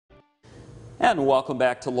And welcome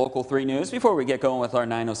back to Local 3 News. Before we get going with our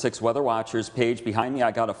 906 Weather Watchers page, behind me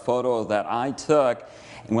I got a photo that I took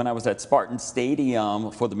when I was at Spartan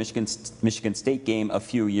Stadium for the Michigan State game a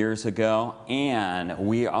few years ago. And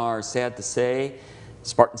we are sad to say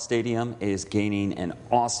Spartan Stadium is gaining an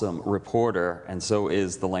awesome reporter, and so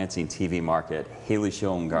is the Lansing TV market. Haley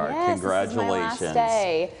Schoengard, yes, congratulations. This is my last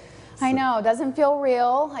day. I know, it doesn't feel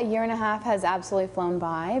real. A year and a half has absolutely flown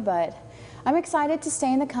by, but I'm excited to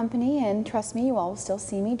stay in the company, and trust me, you all will still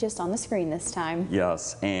see me just on the screen this time.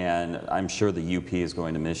 Yes, and I'm sure the UP is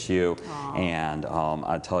going to miss you. Aww. And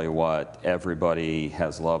I tell you what, everybody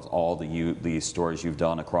has loved all the stories you've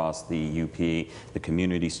done across the UP, the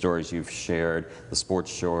community stories you've shared, the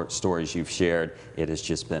sports stories you've shared. It has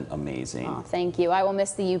just been amazing. Oh, thank you. I will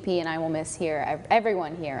miss the UP, and I will miss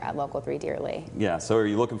everyone here at Local 3 dearly. Yeah, so are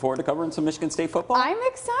you looking forward to covering some Michigan State football? I'm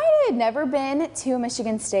excited. Never been to a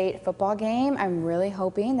Michigan State football game. I'm really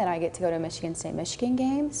hoping that I get to go to a Michigan State-Michigan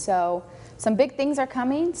game. So some big things are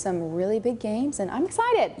coming, some really big games, and I'm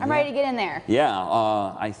excited. I'm ready to get in there. Yeah,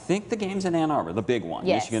 I think the game's in Ann Arbor, the big one.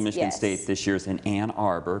 Yes, Michigan State this year's in Ann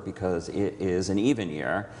Arbor because it is an even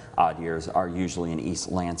year. Odd years are usually in East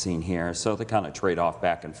Lansing here, so they kind of trade off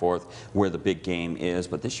back and forth where the big game is.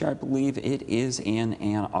 But this year I believe it is in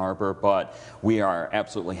Ann Arbor, but we are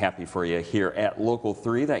absolutely happy for you here at Local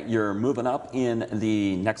 3 that you're moving up in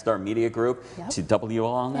the Nexstar Media Group to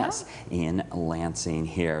WLNS in Lansing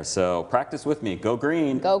here. So practice with me. Go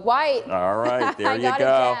green. Go white. All right, there you go. It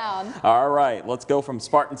down. All right, let's go from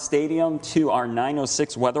Spartan Stadium to our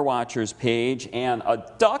 906 Weather Watchers page, and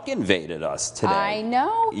a duck invaded us today. I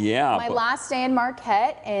know. Yeah. My last day in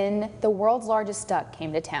Marquette, and the world's largest duck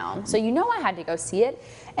came to town. So you know I had to go see it.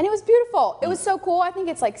 And it was beautiful. It was so cool. I think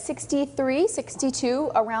it's like 63,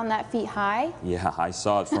 62, around that feet high. Yeah, I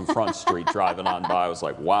saw it from Front Street driving on by. I was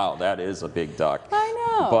like, wow, that is a big duck.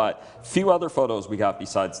 I know. But a few other photos we got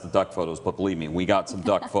besides the duck photos, but believe me, we got some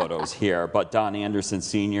duck photos here. But Don Anderson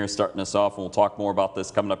Sr. starting us off, and we'll talk more about this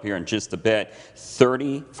coming up here in just a bit.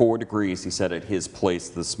 34 degrees, he said, at his place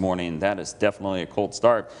this morning. That is definitely a cold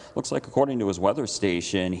start. Looks like according to his weather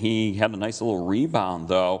station, he had a nice little rebound,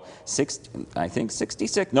 though. I think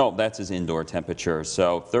 66. No, that's his indoor temperature.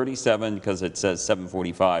 So 37 because it says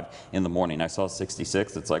 7:45 in the morning. I saw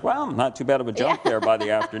 66. It's like, well, not too bad of a jump there by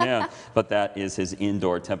the afternoon. But that is his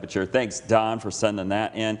indoor temperature. Thanks, Don, for sending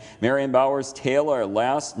that in. Marion Bowers Taylor,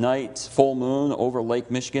 last night, full moon over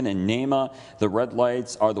Lake Michigan and Nema. The red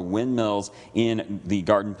lights are the windmills in the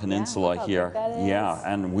Garden Peninsula here. Yeah,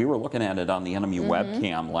 and we were looking at it on the enemy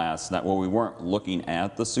webcam last night. Well, we weren't looking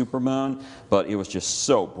at the supermoon, but it was just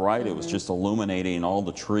so bright. It was just illuminating all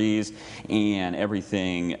the trees and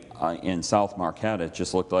everything in South Marquette. It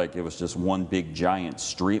just looked like it was just one big giant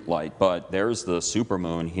street light. But there's the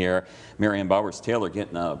supermoon here. Marianne Bowers Taylor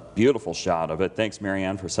getting a beautiful shot of it. Thanks,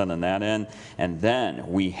 Marianne, for sending that in. And then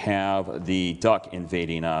we have the duck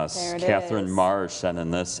invading us. There it Catherine is. Marsh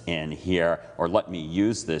sending this in here, or let me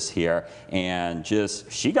use this here. And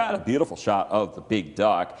just, she got a beautiful shot of the big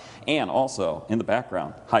duck. And also in the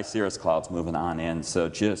background, high cirrus clouds moving on in. So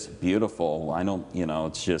just beautiful. I don't, you know,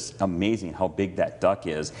 it's just amazing how big that duck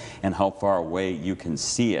is and how far away you can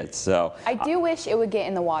see it. So I do wish it would get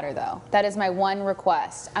in the water, though. That is my one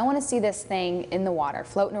request. I want to see this thing in the water,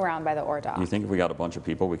 floating around by the Ore Dock. You think if we got a bunch of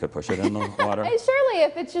people, we could push it in the water? Surely,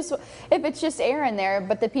 if it's just air in there.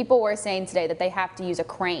 But the people were saying today that they have to use a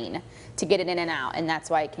crane to get it in and out, and that's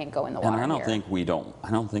why it can't go in the water. And I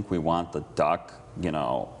don't think we want the duck, you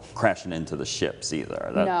know, crashing into the ships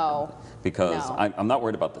either. No. Because no. I'm not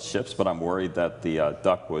worried about the ships, but I'm worried that the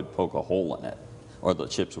duck would poke a hole in it. Or the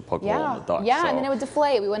ships would poke a hole in the duck. Yeah, and then it would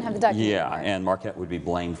deflate. We wouldn't have the duck anymore. And Marquette would be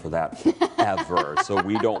blamed for that forever. So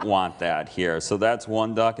we don't want that here. So that's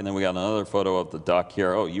one duck, and then we got another photo of the duck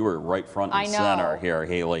here. Oh, you were right front and center here,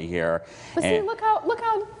 Haley, here. But see, look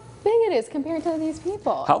how big it is compared to these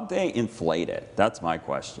people. How'd they inflate it? That's my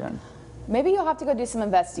question. Maybe you'll have to go do some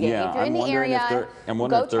investigating. Yeah, if you're in the area, I'm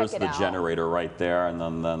wondering if there's the out. generator right there, and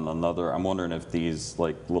then another. I'm wondering if these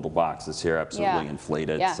like little boxes here absolutely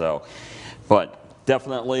inflated. Yeah. So, but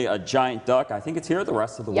definitely a giant duck. I think it's here the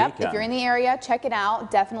rest of the weekend. If you're in the area, check it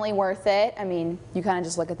out. Definitely worth it. I mean, you kind of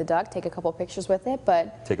just look at the duck, take a couple pictures with it,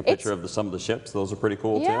 but take a picture of some of the ships. Those are pretty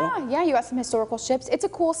cool too. Yeah, you got some historical ships. It's a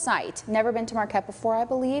cool site. Never been to Marquette before, I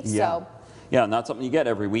believe. Yeah. So. Yeah, not something you get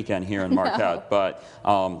every weekend here in Marquette, but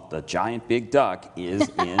the giant big duck is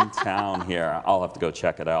in town here. I'll have to go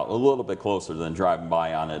check it out a little bit closer than driving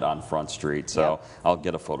by on it on Front Street, so I'll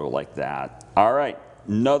get a photo like that. All right.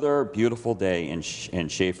 Another beautiful day in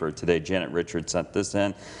Schaefer today. Janet Richards sent this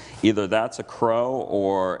in. Either that's a crow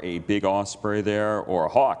or a big osprey there, or a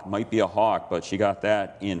hawk. Might be a hawk, but she got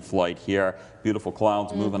that in flight here. Beautiful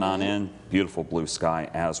clouds moving on in. Beautiful blue sky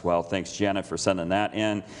as well. Thanks, Janet, for sending that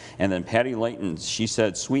in. And then Patty Layton, she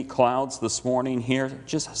said sweet clouds this morning here.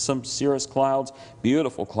 Just some cirrus clouds.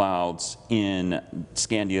 Beautiful clouds in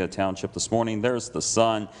Scandia Township this morning. There's the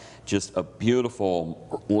sun. Just a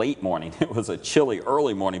beautiful late morning. It was a chilly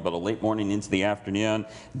early morning, but a late morning into the afternoon.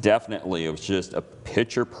 Definitely, it was just a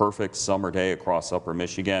picture-perfect summer day across upper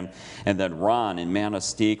Michigan. And then Ron in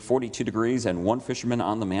Manistee, 42 degrees, and one fisherman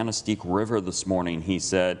on the Manistee River this morning. He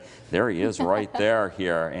said, there he is right there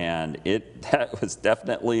here. And that was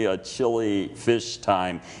definitely a chilly fish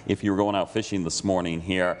time if you were going out fishing this morning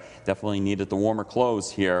here. Definitely needed the warmer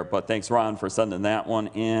clothes here. But thanks, Ron, for sending that one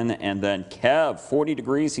in. And then Kev, 40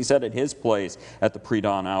 degrees, he said at his place at the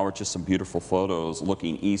pre-dawn hour. Just some beautiful photos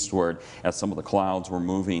looking eastward as some of the clouds were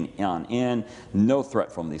moving on in. No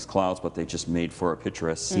threat from these clouds, but they just made for a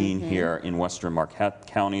picturesque scene here in western Marquette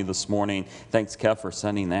County this morning. Thanks, Kev, for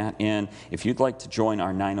sending that in. If you'd like to join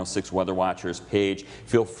our 906 Weather Watchers page,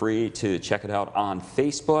 feel free to check it out on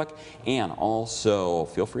Facebook, and also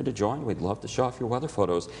feel free to join. We'd love to show off your weather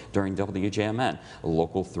photos during WJMN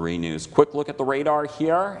Local 3 News. Quick look at the radar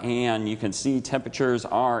here, and you can see temperatures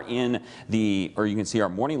are in the, or you can see our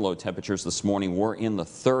morning low temperatures this morning were in the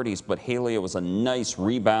 30s, but Haley, it was a nice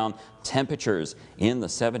rebound. Temperatures in the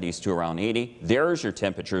 70s to around 80. There's your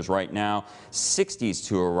temperatures right now, 60s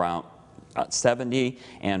to around 70,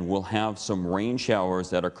 and we'll have some rain showers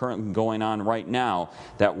that are currently going on right now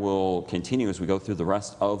that will continue as we go through the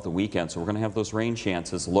rest of the weekend. So we're going to have those rain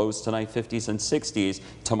chances. Lows tonight 50s and 60s.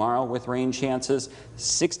 Tomorrow with rain chances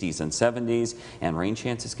 60s and 70s, and rain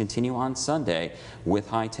chances continue on Sunday with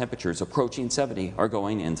high temperatures approaching 70 or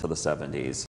going into the 70s.